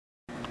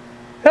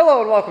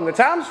Hello and welcome to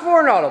Tom's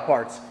Foreign Auto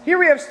Parts. Here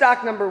we have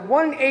stock number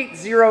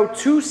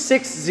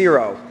 180260.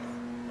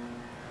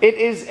 It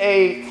is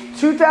a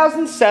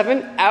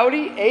 2007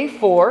 Audi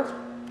A4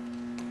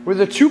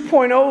 with a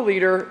 2.0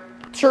 liter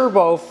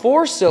turbo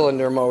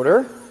 4-cylinder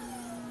motor.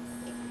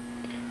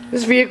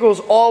 This vehicle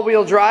is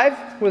all-wheel drive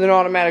with an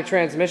automatic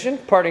transmission,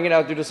 parting it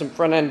out due to some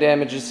front-end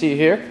damage you see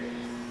here.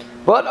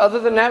 But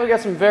other than that, we got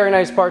some very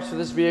nice parts for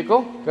this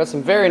vehicle. Got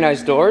some very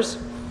nice doors.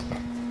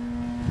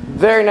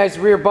 Very nice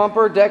rear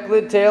bumper, deck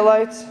lid,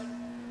 taillights,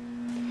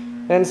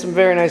 and some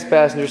very nice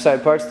passenger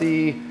side parts.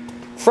 The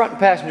front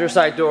passenger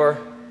side door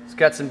has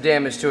got some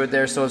damage to it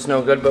there, so it's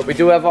no good, but we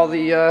do have all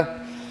the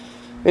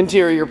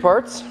interior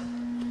parts.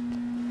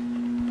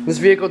 This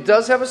vehicle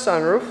does have a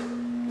sunroof.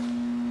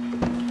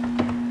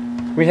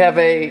 We have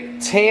a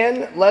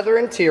tan leather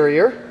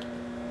interior.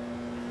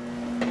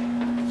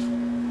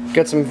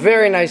 Got some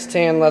very nice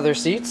tan leather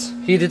seats,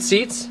 heated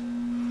seats.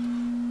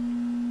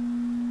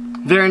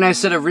 Very nice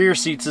set of rear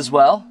seats as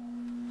well.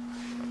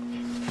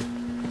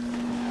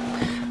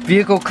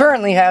 Vehicle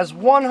currently has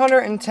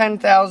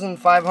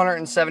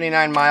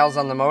 110,579 miles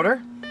on the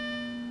motor.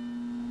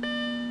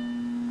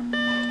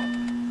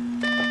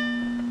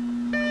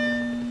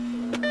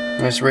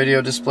 Nice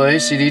radio display,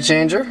 CD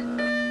changer.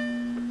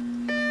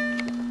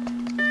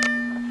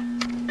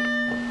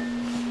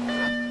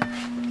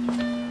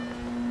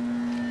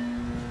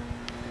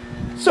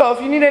 So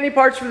if you need any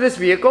parts for this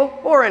vehicle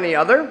or any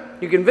other,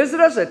 you can visit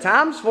us at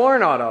Tom's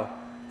Foreign Auto.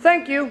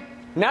 Thank you.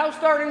 Now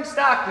starting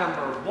stock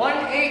number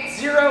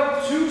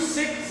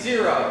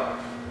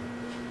 180260.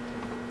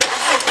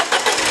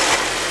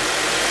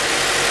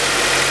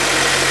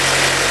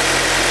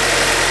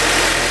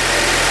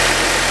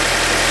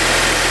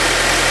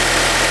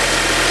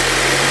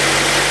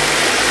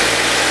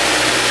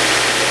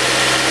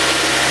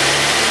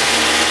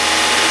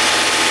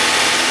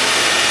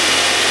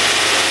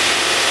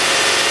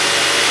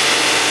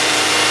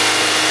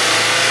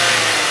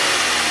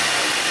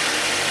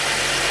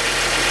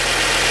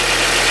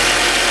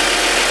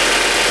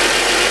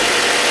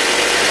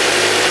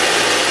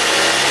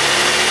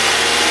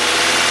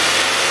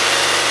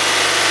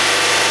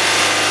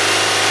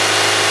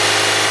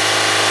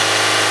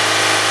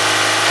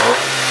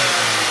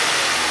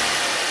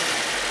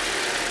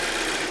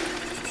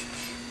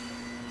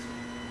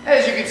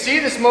 As you can see,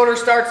 this motor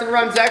starts and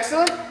runs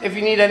excellent. If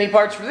you need any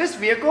parts for this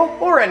vehicle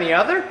or any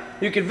other,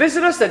 you can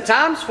visit us at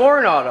Tom's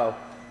Foreign Auto.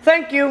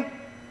 Thank you.